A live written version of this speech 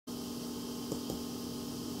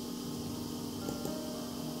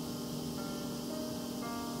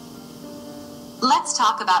Let's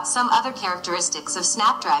talk about some other characteristics of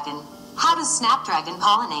snapdragon. How does snapdragon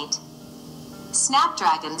pollinate?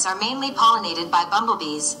 Snapdragons are mainly pollinated by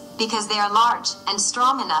bumblebees because they are large and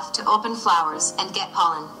strong enough to open flowers and get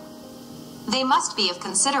pollen. They must be of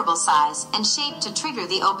considerable size and shape to trigger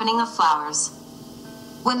the opening of flowers.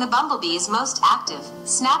 When the bumblebee is most active,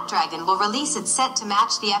 snapdragon will release its scent to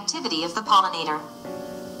match the activity of the pollinator.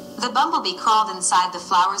 The bumblebee crawled inside the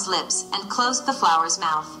flower's lips and closed the flower's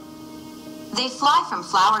mouth. They fly from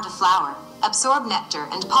flower to flower, absorb nectar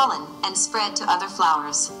and pollen, and spread to other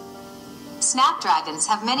flowers. Snapdragons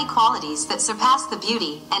have many qualities that surpass the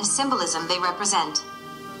beauty and symbolism they represent.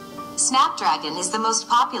 Snapdragon is the most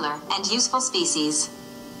popular and useful species.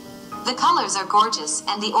 The colors are gorgeous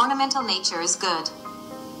and the ornamental nature is good.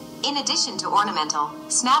 In addition to ornamental,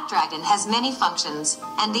 snapdragon has many functions,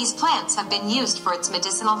 and these plants have been used for its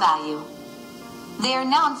medicinal value. They are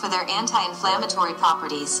known for their anti-inflammatory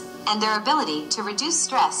properties and their ability to reduce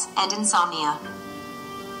stress and insomnia.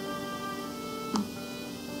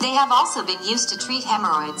 They have also been used to treat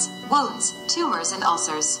hemorrhoids, wounds, tumors, and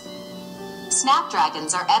ulcers.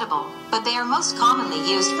 Snapdragons are edible, but they are most commonly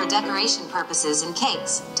used for decoration purposes in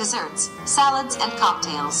cakes, desserts, salads, and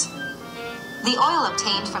cocktails. The oil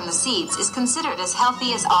obtained from the seeds is considered as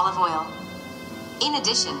healthy as olive oil. In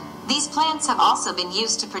addition, these plants have also been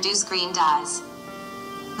used to produce green dyes.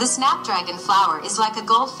 The snapdragon flower is like a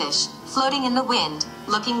goldfish, floating in the wind,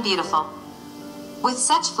 looking beautiful. With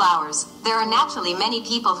such flowers, there are naturally many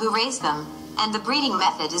people who raise them, and the breeding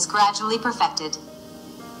method is gradually perfected.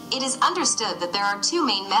 It is understood that there are two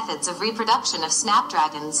main methods of reproduction of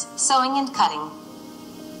snapdragons, sowing and cutting.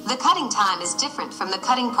 The cutting time is different from the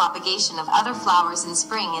cutting propagation of other flowers in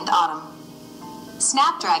spring and autumn.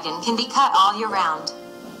 Snapdragon can be cut all year round.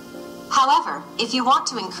 However, if you want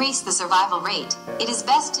to increase the survival rate, it is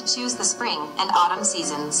best to choose the spring and autumn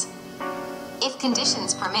seasons. If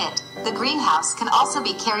conditions permit, the greenhouse can also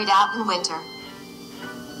be carried out in winter.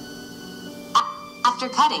 After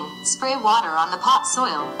cutting, spray water on the pot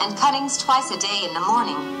soil and cuttings twice a day in the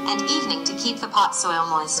morning and evening to keep the pot soil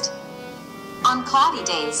moist. On cloudy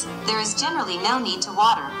days, there is generally no need to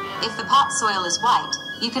water. If the pot soil is white,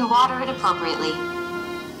 you can water it appropriately.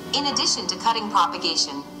 In addition to cutting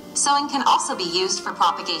propagation, sowing can also be used for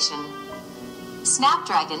propagation.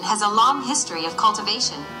 Snapdragon has a long history of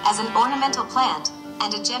cultivation as an ornamental plant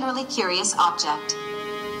and a generally curious object.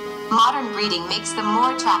 Modern breeding makes them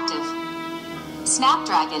more attractive.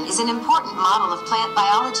 Snapdragon is an important model of plant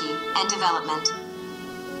biology and development.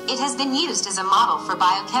 It has been used as a model for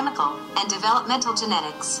biochemical and developmental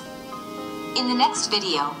genetics. In the next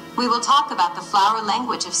video, we will talk about the flower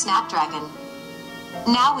language of snapdragon.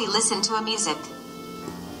 Now we listen to a music.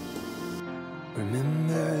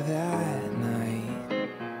 Remember that night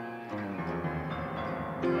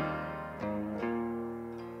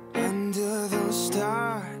under those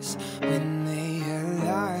stars when they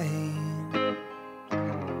aligned.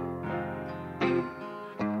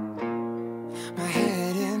 My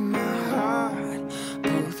head and my heart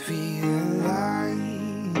both realized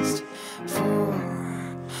for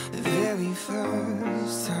the very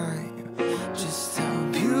first time just how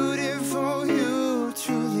beautiful you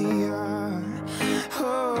truly are.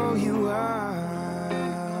 Oh, you are.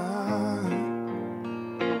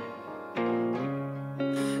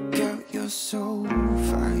 Girl, you're so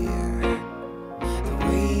fire. The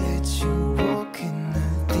way that you walk and the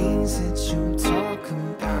things that you talk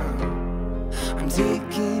about, I'm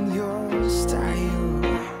taking your style.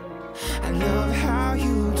 I love how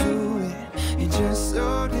you do it. You're just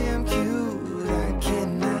so damn cute. I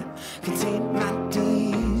cannot contain my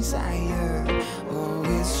desire. Oh,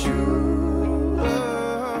 it's true.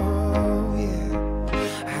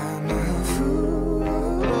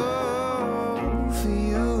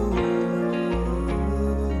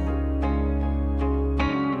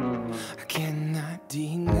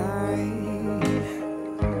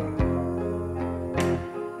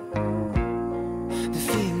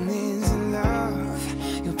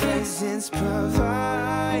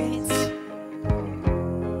 Provides.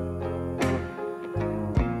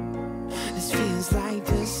 This feels like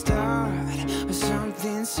the start of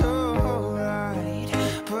something so right,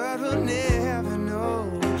 but we'll never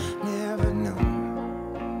know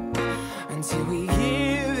until we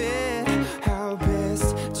give it our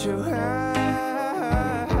best try.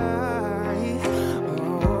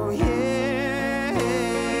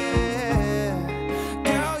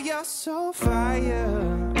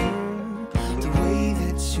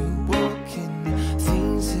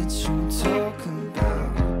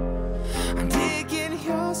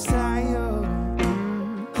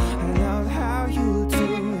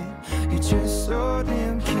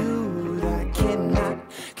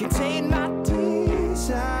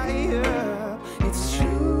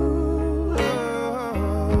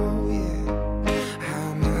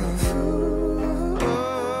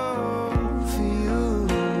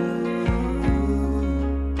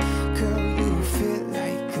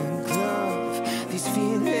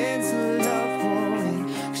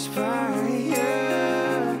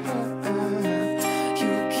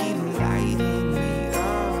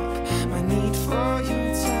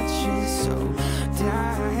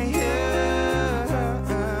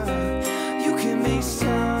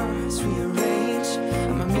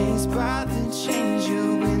 change,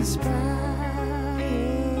 you inspire.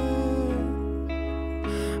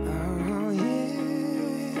 Oh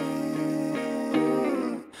yeah,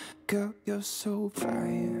 girl, you're so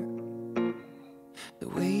fire. The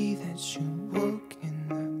way that you walk